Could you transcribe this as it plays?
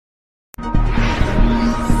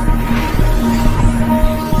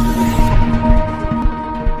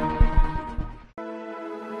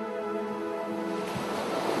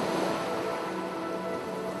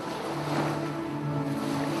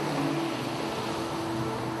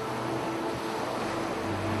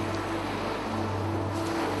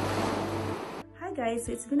guys,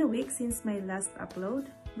 so it's been a week since my last upload.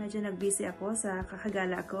 Medyo nag-busy ako sa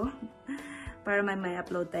kakagala ko para may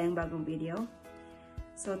upload tayong bagong video.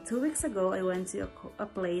 So 2 weeks ago, I went to a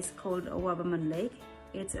place called Wabamun Lake.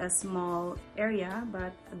 It's a small area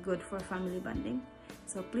but good for family bonding.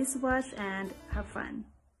 So please watch and have fun.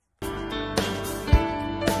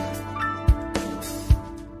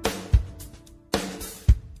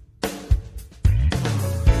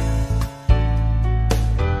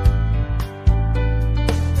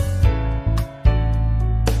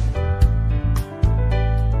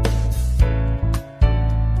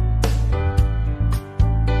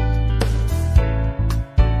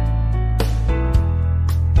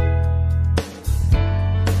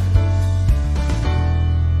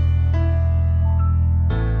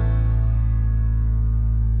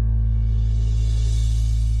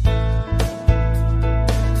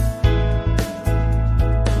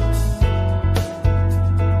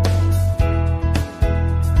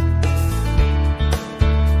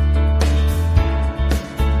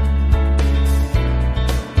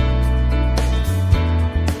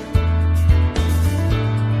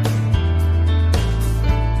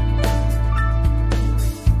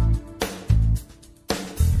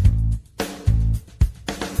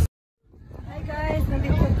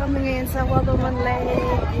 Sa Wabamun Lake.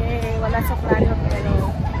 Yay! Wala sa plano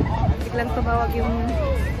pero biglang tumawag yung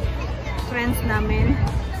friends namin.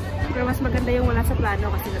 Pero mas maganda yung wala sa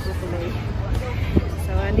plano kasi natutuloy.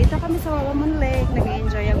 So, andito kami sa Wabamun Lake.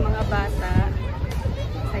 Nag-enjoy ang mga bata.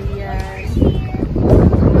 Ayan.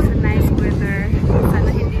 It's a nice weather.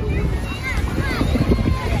 Sana hindi ulan.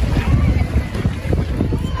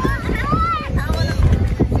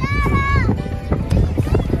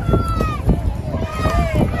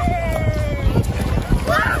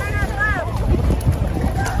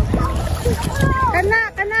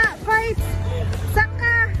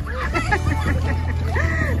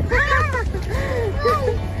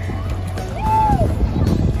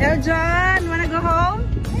 John, wanna go home?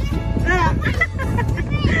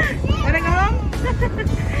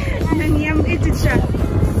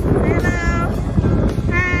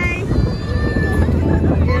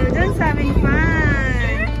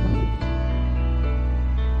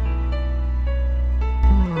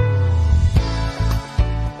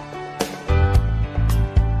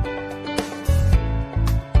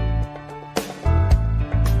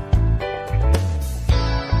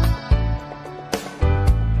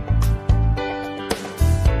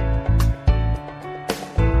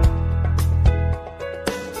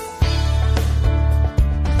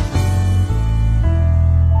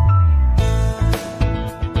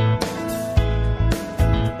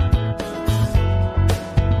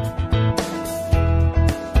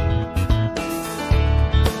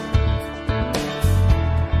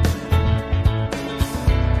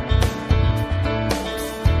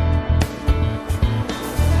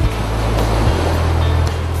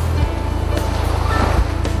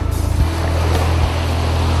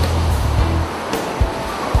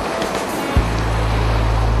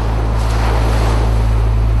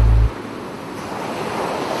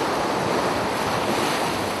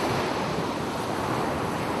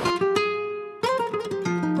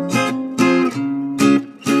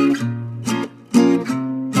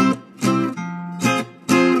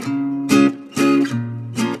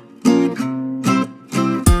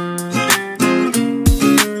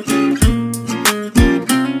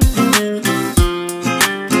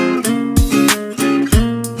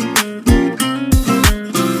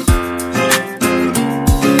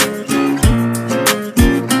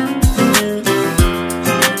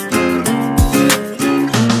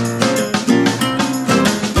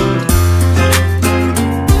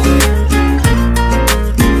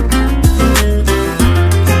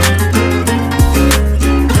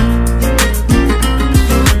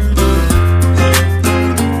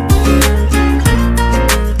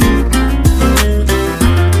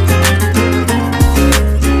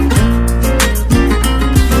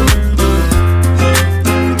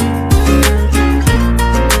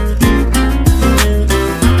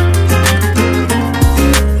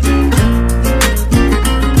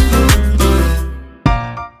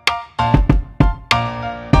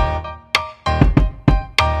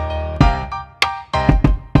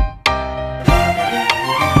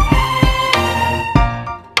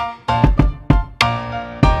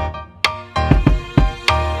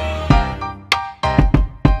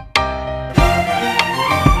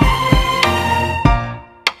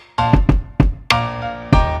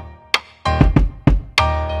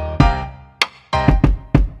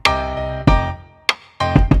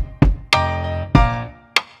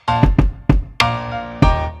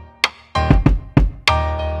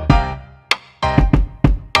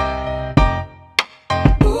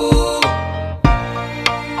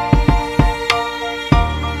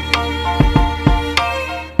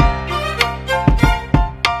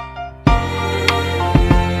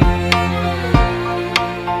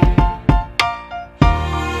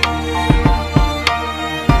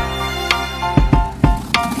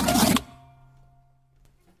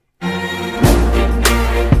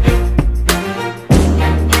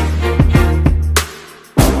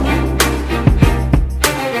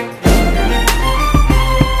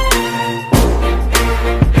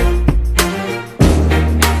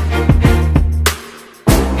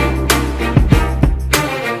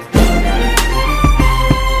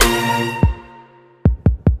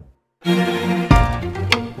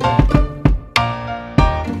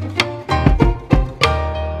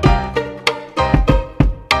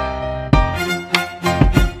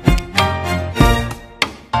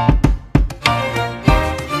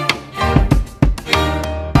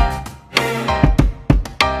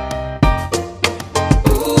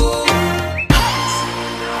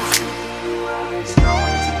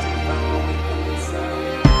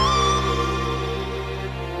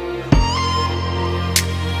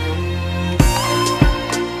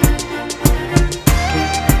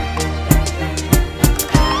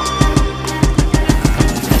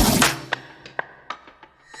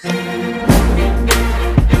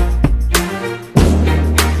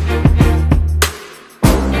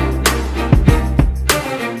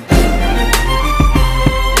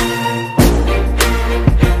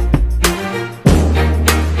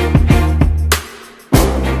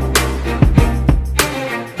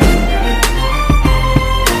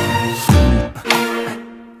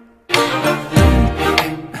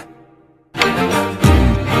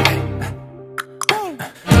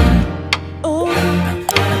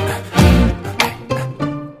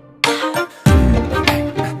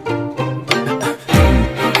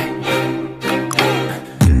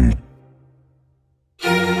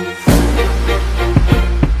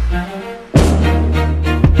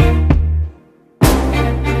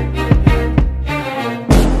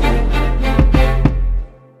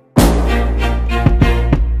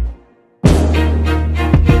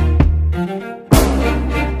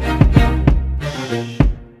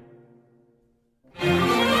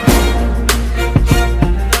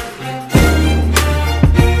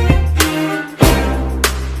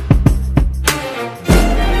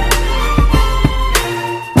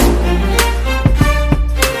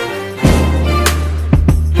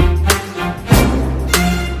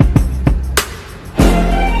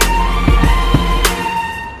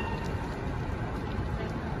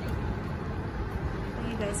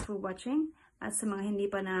 For watching. At sa mga hindi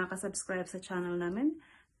pa nakaka-subscribe sa channel namin,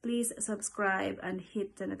 please subscribe and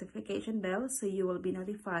hit the notification bell so you will be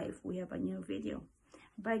notified if we have a new video.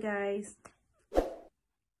 Bye guys!